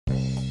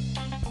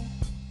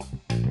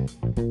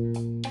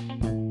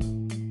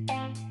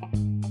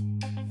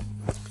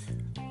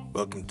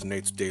Welcome to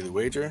Nate's Daily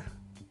Wager.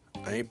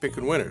 I ain't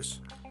picking winners,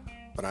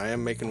 but I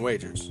am making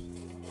wagers.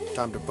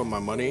 Time to put my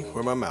money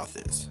where my mouth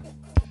is.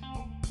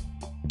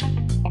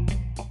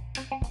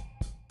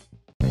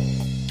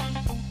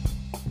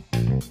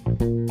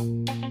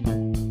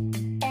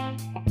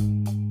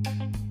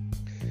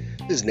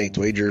 This is Nate's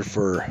Wager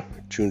for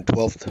June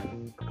 12th,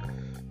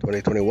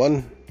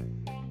 2021.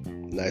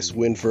 Nice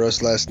win for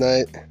us last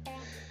night.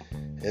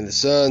 And the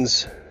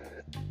Suns,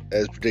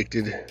 as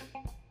predicted,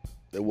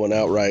 they won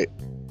outright.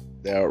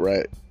 They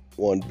outright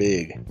won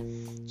big.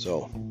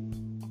 So,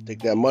 take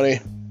that money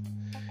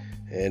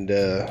and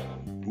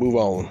move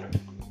on.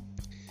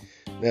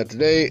 Now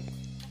today,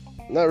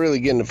 I'm not really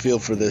getting a feel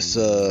for this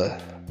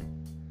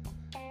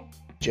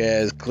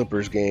Jazz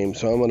Clippers game,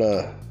 so I'm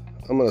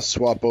gonna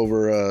swap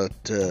over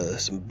to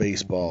some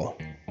baseball.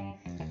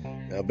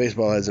 Now,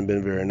 baseball hasn't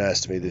been very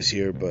nice to me this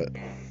year, but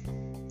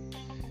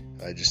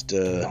I just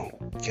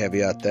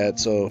caveat that.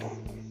 So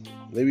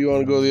maybe you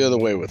want to go the other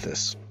way with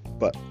this.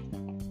 But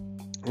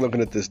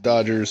looking at this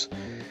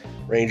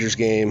Dodgers-Rangers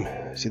game,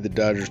 I see the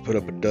Dodgers put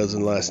up a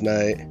dozen last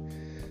night.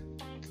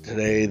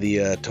 Today,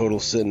 the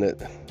total's sitting at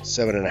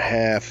 7.5.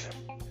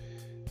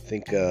 I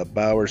think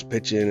Bauer's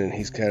pitching, and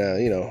he's kind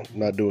of,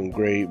 not doing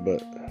great,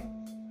 but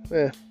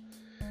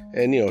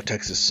And,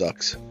 Texas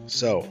sucks.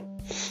 So,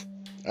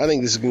 I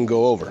think this is going to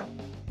go over.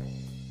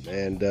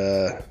 And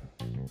so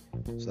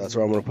that's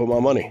where I'm going to put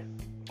my money.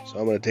 So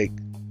I'm going to take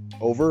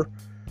over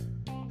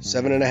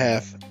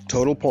 7.5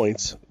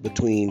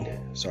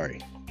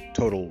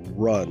 total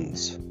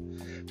runs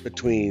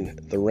between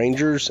the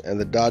Rangers and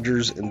the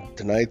Dodgers in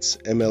tonight's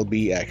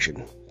MLB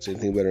action. See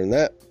anything better than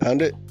that?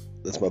 Pound it.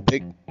 That's my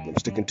pick. I'm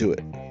sticking to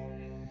it.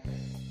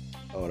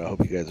 Oh, and I hope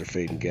you guys are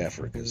fading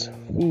Gaffer because,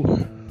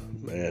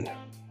 man.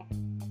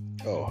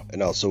 Oh,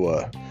 and also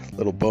a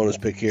little bonus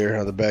pick here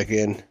on the back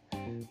end.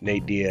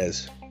 Nate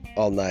Diaz,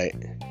 all night.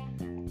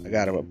 I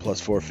got him at plus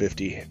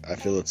 450. I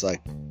feel it's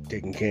like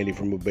taking candy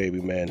from a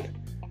baby, man.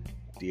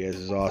 Diaz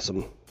is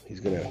awesome. He's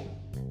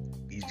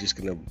just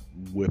gonna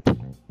whip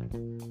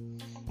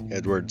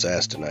Edwards'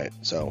 ass tonight.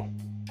 So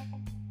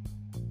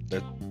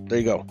there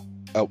you go.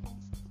 Out.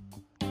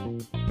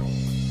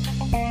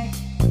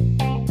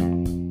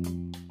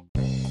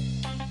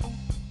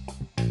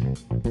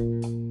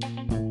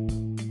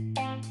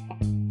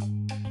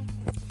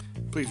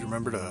 Please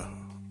remember to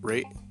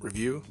rate,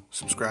 review,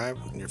 subscribe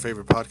in your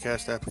favorite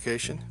podcast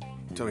application.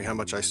 Tell me how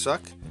much I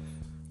suck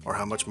or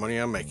how much money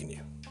I'm making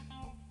you.